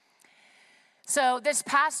So this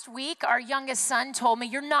past week, our youngest son told me,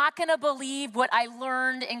 "You're not gonna believe what I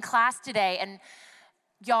learned in class today." And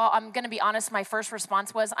y'all, I'm gonna be honest, my first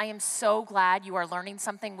response was, "I am so glad you are learning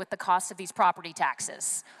something with the cost of these property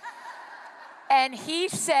taxes." And he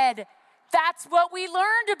said, "That's what we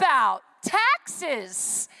learned about,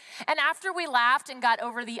 taxes." And after we laughed and got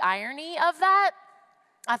over the irony of that,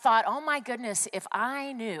 I thought, oh my goodness, if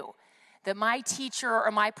I knew that my teacher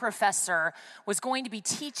or my professor was going to be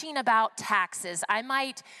teaching about taxes, I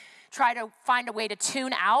might try to find a way to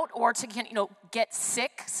tune out or to, get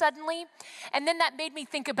sick suddenly. And then that made me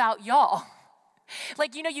think about y'all.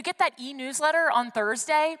 Like, you get that e-newsletter on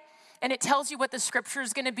Thursday, and it tells you what the scripture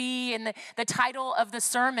is going to be and the title of the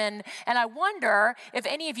sermon. And I wonder if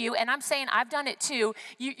any of you, and I'm saying I've done it too,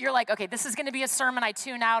 you're like, okay, this is going to be a sermon I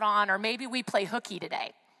tune out on, or maybe we play hooky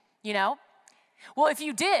today, Well, if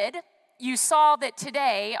you did, you saw that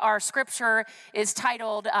today our scripture is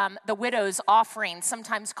titled The Widow's Offering,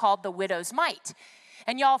 sometimes called the Widow's Mite.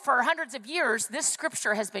 And y'all, for hundreds of years, this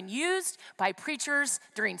scripture has been used by preachers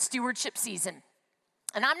during stewardship season.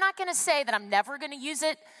 And I'm not going to say that I'm never going to use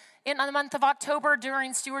it in the month of October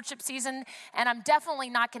during stewardship season, and I'm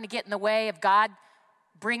definitely not going to get in the way of God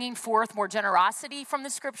bringing forth more generosity from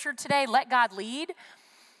the scripture today. Let God lead.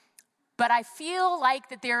 But I feel like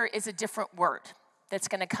that there is a different word that's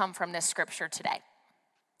going to come from this scripture today.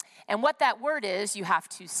 And what that word is, you have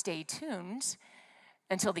to stay tuned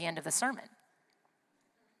until the end of the sermon.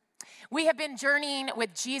 We have been journeying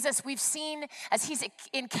with Jesus. We've seen as he's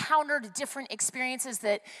encountered different experiences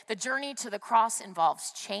that the journey to the cross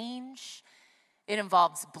involves change, it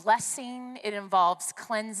involves blessing, it involves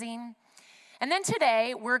cleansing. And then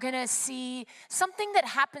today, we're going to see something that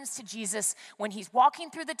happens to Jesus when he's walking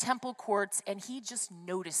through the temple courts and he just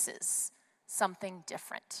notices something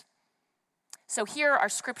different. So here, our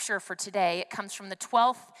scripture for today, it comes from the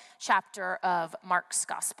 12th chapter of Mark's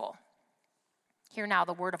gospel. Hear now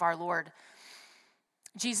the word of our Lord.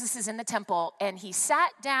 Jesus is in the temple, and he sat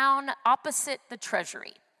down opposite the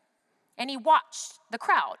treasury, and he watched the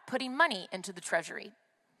crowd putting money into the treasury.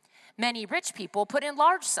 Many rich people put in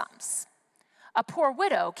large sums. A poor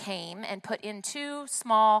widow came and put in 2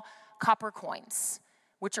 small copper coins,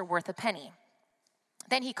 which are worth a penny.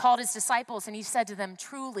 Then he called his disciples and he said to them,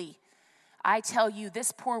 "Truly, I tell you,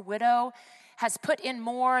 this poor widow has put in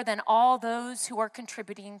more than all those who are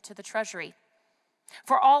contributing to the treasury.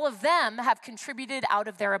 For all of them have contributed out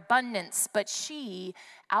of their abundance, but she,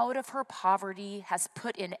 out of her poverty, has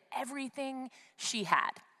put in everything she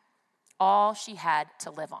had, all she had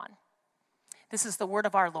to live on." This is the word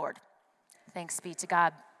of our Lord. Thanks be to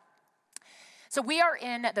God. So we are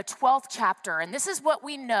in the 12th chapter, and this is what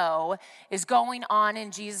we know is going on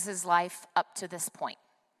in Jesus' life up to this point.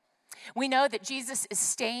 We know that Jesus is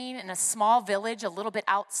staying in a small village a little bit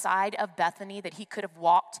outside of Bethany, that he could have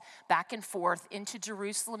walked back and forth into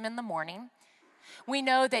Jerusalem in the morning. We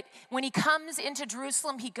know that when he comes into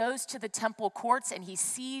Jerusalem, he goes to the temple courts and he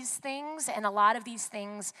sees things, and a lot of these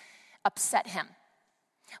things upset him.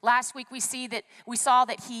 Last week we saw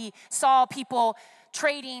that he saw people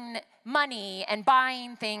trading money and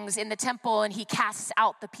buying things in the temple, and he casts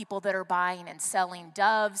out the people that are buying and selling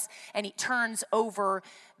doves, and he turns over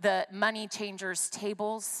the money changers'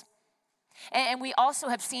 tables. And we also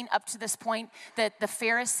have seen up to this point that the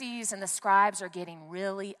Pharisees and the scribes are getting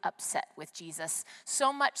really upset with Jesus,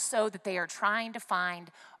 so much so that they are trying to find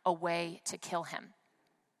a way to kill him.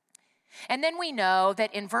 And then we know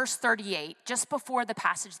that in verse 38, just before the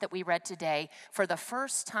passage that we read today, for the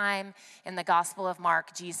first time in the Gospel of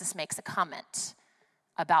Mark, Jesus makes a comment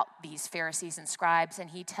about these Pharisees and scribes, and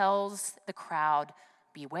he tells the crowd,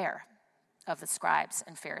 "Beware of the scribes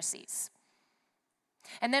and Pharisees."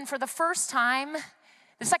 And then for the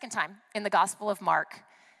second time in the Gospel of Mark,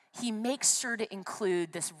 he makes sure to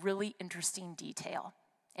include this really interesting detail.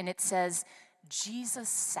 And it says, Jesus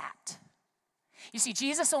sat. You see,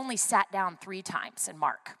 Jesus only sat down 3 times in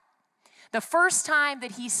Mark. The first time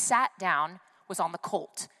that he sat down was on the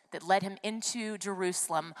colt that led him into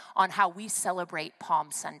Jerusalem on how we celebrate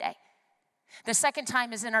Palm Sunday. The second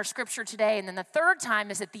time is in our scripture today, and then the third time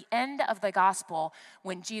is at the end of the gospel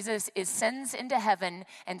when Jesus ascends into heaven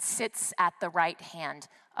and sits at the right hand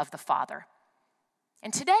of the Father.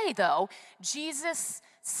 And today, though, Jesus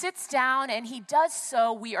sits down, and he does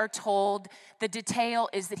so, we are told, the detail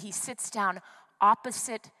is that he sits down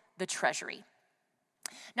opposite the treasury.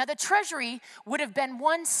 Now, the treasury would have been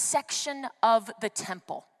one section of the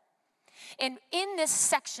temple. And in this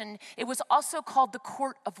section, it was also called the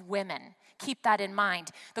Court of Women. Keep that in mind.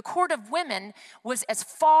 The Court of Women was as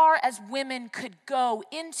far as women could go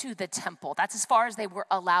into the temple. That's as far as they were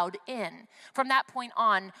allowed in. From that point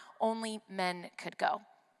on, only men could go.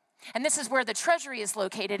 And this is where the treasury is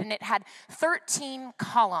located, and it had 13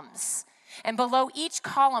 columns. And below each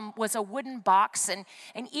column was a wooden box, and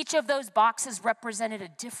each of those boxes represented a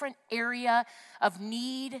different area of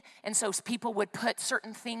need. And so people would put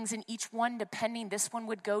certain things in each one, depending. This one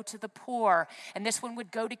would go to the poor, and this one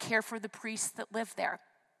would go to care for the priests that lived there.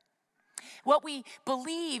 What we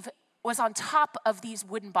believe was on top of these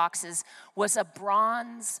wooden boxes was a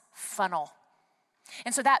bronze funnel.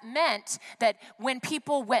 And so that meant that when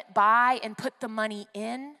people went by and put the money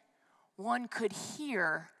in, one could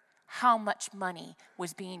hear how much money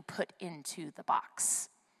was being put into the box.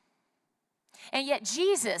 And yet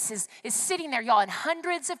Jesus is sitting there, y'all, and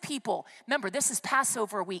hundreds of people, remember, this is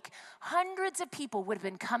Passover week, hundreds of people would have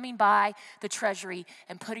been coming by the treasury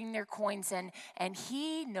and putting their coins in, and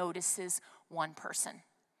he notices one person.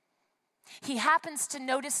 He happens to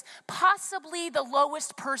notice possibly the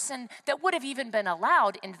lowest person that would have even been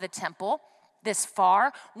allowed into the temple this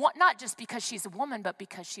far, not just because she's a woman, but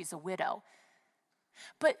because she's a widow.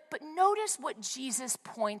 But notice what Jesus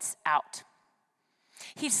points out.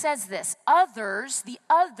 He says this, the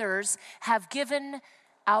others have given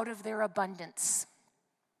out of their abundance.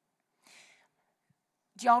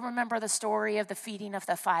 Do y'all remember the story of the feeding of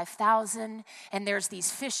the 5,000? And there's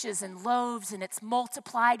these fishes and loaves, and it's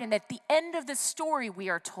multiplied. And at the end of the story, we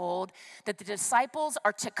are told that the disciples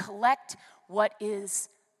are to collect what is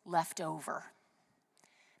left over.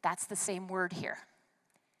 That's the same word here.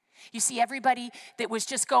 You see, everybody that was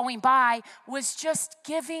just going by was just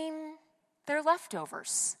giving their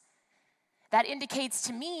leftovers. That indicates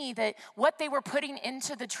to me that what they were putting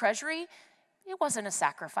into the treasury, it wasn't a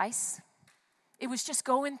sacrifice. It was just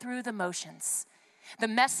going through the motions. The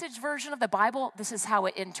Message version of the Bible, this is how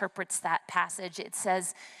it interprets that passage. It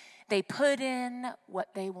says, they put in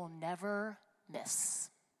what they will never miss.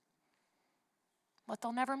 What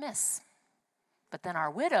they'll never miss. But then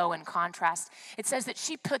our widow, in contrast, it says that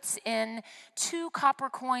she puts in 2 copper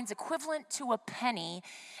coins equivalent to a penny.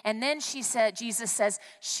 And then Jesus says,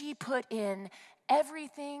 she put in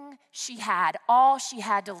everything she had, all she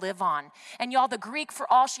had to live on. And y'all, the Greek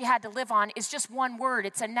for all she had to live on is just one word.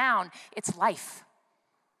 It's a noun. It's life.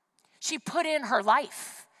 She put in her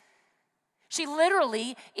life. She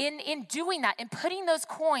literally, in doing that, in putting those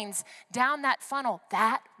coins down that funnel,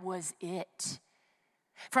 that was it.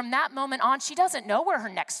 From that moment on, she doesn't know where her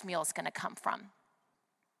next meal is going to come from.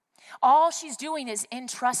 All she's doing is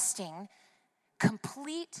entrusting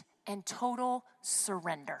complete and total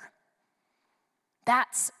surrender.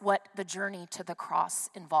 That's what the journey to the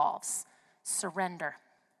cross involves, surrender.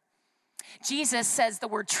 Jesus says the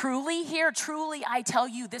word truly here, truly I tell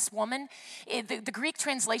you, this woman, the Greek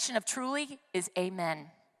translation of truly is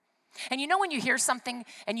amen. And you know when you hear something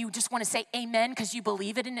and you just want to say amen because you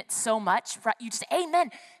believe it in it so much, right? You just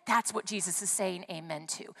amen. That's what Jesus is saying amen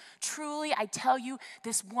to. Truly, I tell you,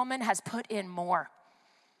 this woman has put in more.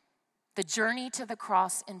 The journey to the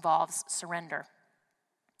cross involves surrender.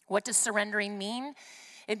 What does surrendering mean?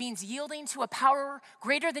 It means yielding to a power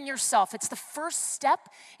greater than yourself. It's the first step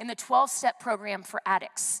in the 12-step program for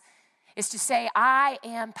addicts, is to say, I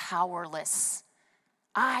am powerless.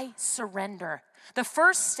 I surrender. The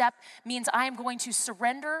first step means I am going to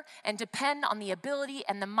surrender and depend on the ability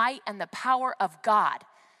and the might and the power of God,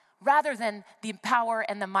 rather than the power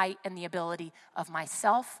and the might and the ability of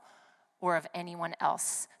myself or of anyone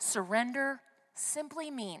else. Surrender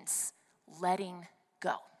simply means letting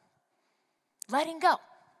go. Letting go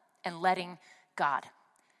and letting God.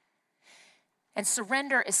 And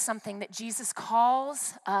surrender is something that Jesus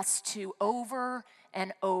calls us to over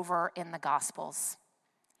and over in the Gospels.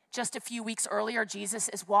 Just a few weeks earlier, Jesus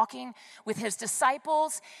is walking with his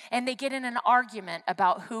disciples, and they get in an argument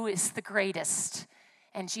about who is the greatest.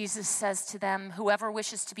 And Jesus says to them, whoever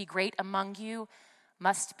wishes to be great among you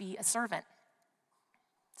must be a servant.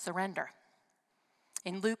 Surrender.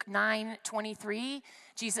 In Luke 9:23,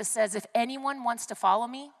 Jesus says, if anyone wants to follow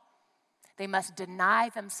me, they must deny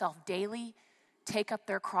themselves daily, take up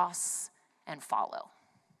their cross, and follow.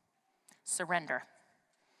 Surrender.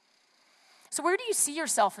 So where do you see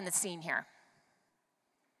yourself in the scene here?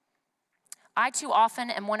 I too often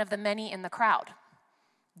am one of the many in the crowd,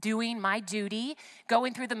 doing my duty,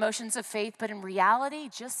 going through the motions of faith, but in reality,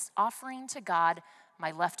 just offering to God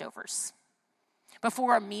my leftovers.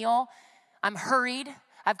 Before a meal, I'm hurried.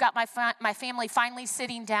 I've got my family finally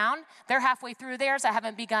sitting down. They're halfway through theirs. I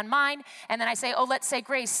haven't begun mine. And then I say, let's say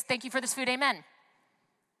grace. Thank you for this food. Amen.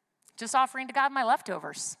 just offering to God my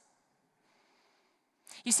leftovers.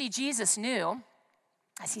 You see, Jesus knew,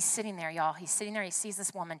 as he's sitting there, y'all, he's sitting there, he sees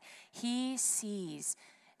this woman. He sees,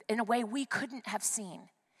 in a way we couldn't have seen,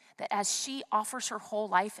 that as she offers her whole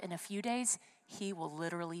life in a few days, he will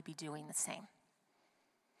literally be doing the same.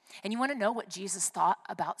 And you want to know what Jesus thought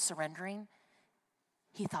about surrendering?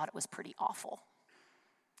 He thought it was pretty awful.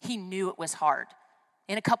 He knew it was hard.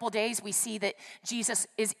 In a couple days, we see that Jesus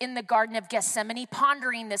is in the Garden of Gethsemane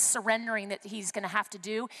pondering this surrendering that he's going to have to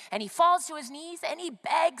do. And he falls to his knees and he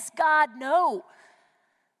begs God, no.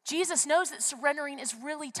 Jesus knows that surrendering is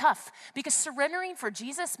really tough because surrendering for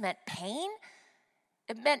Jesus meant pain.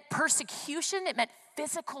 It meant persecution. It meant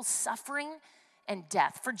physical suffering and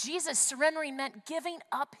death. For Jesus, surrendering meant giving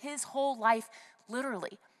up his whole life,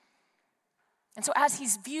 literally. And so as he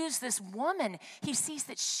views this woman, he sees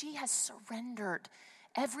that she has surrendered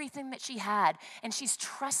everything that she had, and she's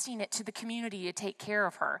trusting it to the community to take care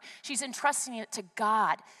of her. She's entrusting it to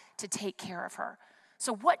God to take care of her.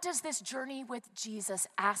 So what does this journey with Jesus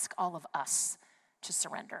ask all of us to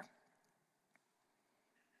surrender?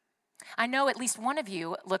 I know at least one of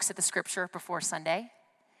you looks at the scripture before Sunday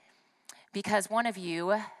because one of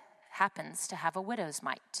you happens to have a widow's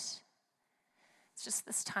mite. It's just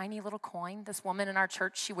this tiny little coin. This woman in our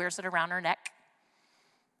church, she wears it around her neck.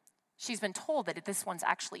 She's been told that this one's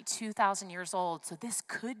actually 2,000 years old, so this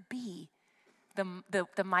could be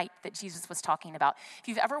the mite that Jesus was talking about. If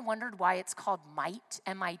you've ever wondered why it's called mite,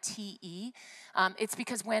 M-I-T-E, it's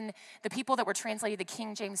because when the people that were translating the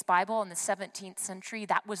King James Bible in the 17th century,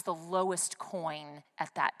 that was the lowest coin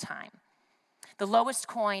at that time. The lowest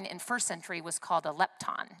coin in first century was called a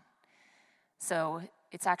lepton. So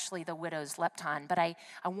it's actually the widow's lepton. But I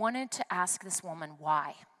wanted to ask this woman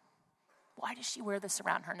why. Why does she wear this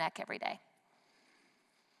around her neck every day?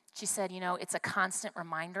 She said, it's a constant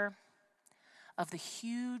reminder of the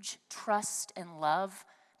huge trust and love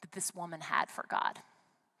that this woman had for God.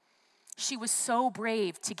 She was so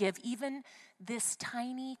brave to give even this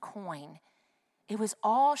tiny coin. It was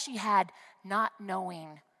all she had, not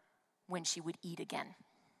knowing when she would eat again.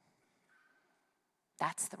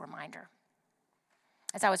 That's the reminder.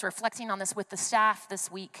 As I was reflecting on this with the staff this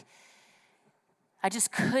week, I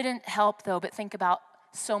just couldn't help, though, but think about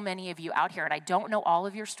so many of you out here. And I don't know all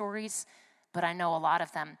of your stories, but I know a lot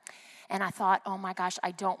of them. And I thought, oh my gosh,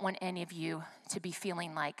 I don't want any of you to be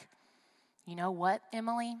feeling like, you know what,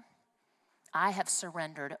 Emily? I have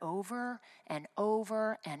surrendered over and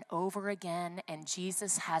over and over again, and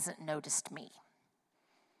Jesus hasn't noticed me.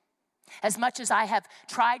 As much as I have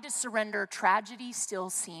tried to surrender, tragedy still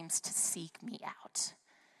seems to seek me out.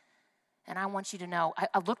 And I want you to know,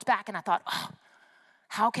 I looked back and I thought,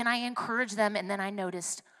 how can I encourage them? And then I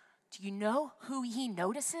noticed, do you know who he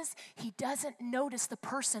notices? He doesn't notice the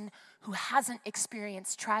person who hasn't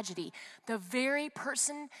experienced tragedy. The very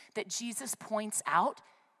person that Jesus points out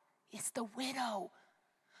is the widow,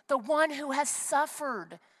 the one who has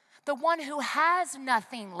suffered, the one who has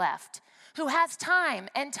nothing left, who has time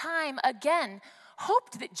and time again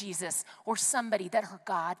hoped that Jesus or somebody, that her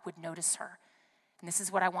God would notice her. And this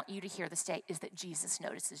is what I want you to hear this day, is that Jesus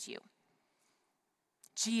notices you.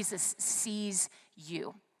 Jesus sees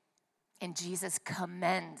you, and Jesus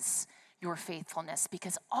commends your faithfulness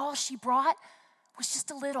because all she brought was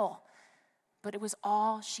just a little, but it was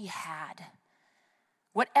all she had.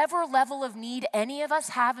 Whatever level of need any of us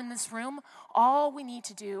have in this room, all we need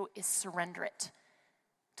to do is surrender it,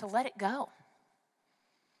 to let it go.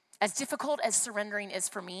 As difficult as surrendering is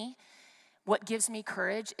for me, what gives me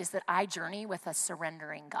courage is that I journey with a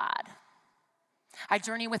surrendering God. I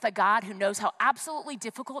journey with a God who knows how absolutely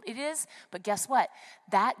difficult it is, but guess what?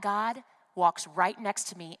 That God walks right next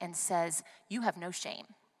to me and says, you have no shame.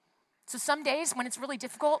 So some days when it's really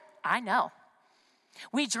difficult, I know.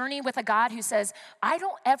 We journey with a God who says, I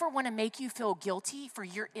don't ever want to make you feel guilty for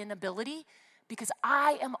your inability because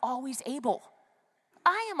I am always able.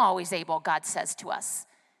 I am always able, God says to us.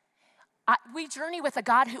 We journey with a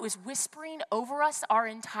God who is whispering over us our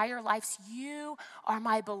entire lives. You are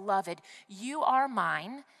my beloved. You are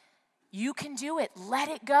mine. You can do it. Let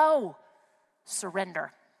it go.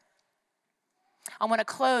 Surrender. I want to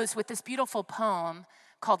close with this beautiful poem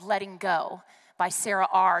called Letting Go by Sarah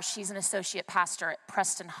R. She's an associate pastor at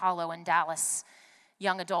Preston Hollow in Dallas.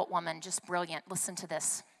 Young adult woman, just brilliant. Listen to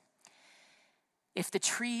this. If the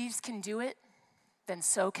trees can do it, then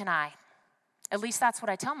so can I. At least that's what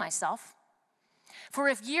I tell myself. For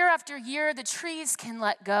if year after year the trees can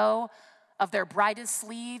let go of their brightest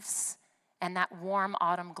leaves and that warm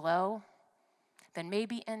autumn glow, then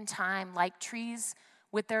maybe in time, like trees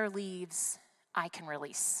with their leaves, I can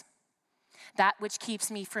release that which keeps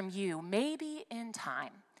me from you. Maybe in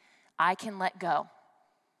time, I can let go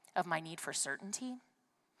of my need for certainty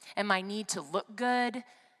and my need to look good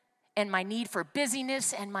and my need for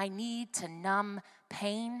busyness and my need to numb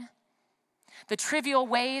pain. The trivial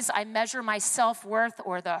ways I measure my self-worth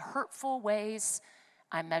or the hurtful ways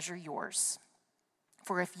I measure yours.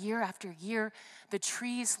 For if year after year the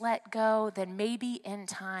trees let go, then maybe in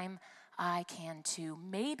time I can too.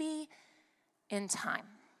 Maybe in time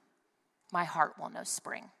my heart will know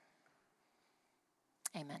spring.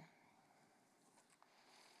 Amen.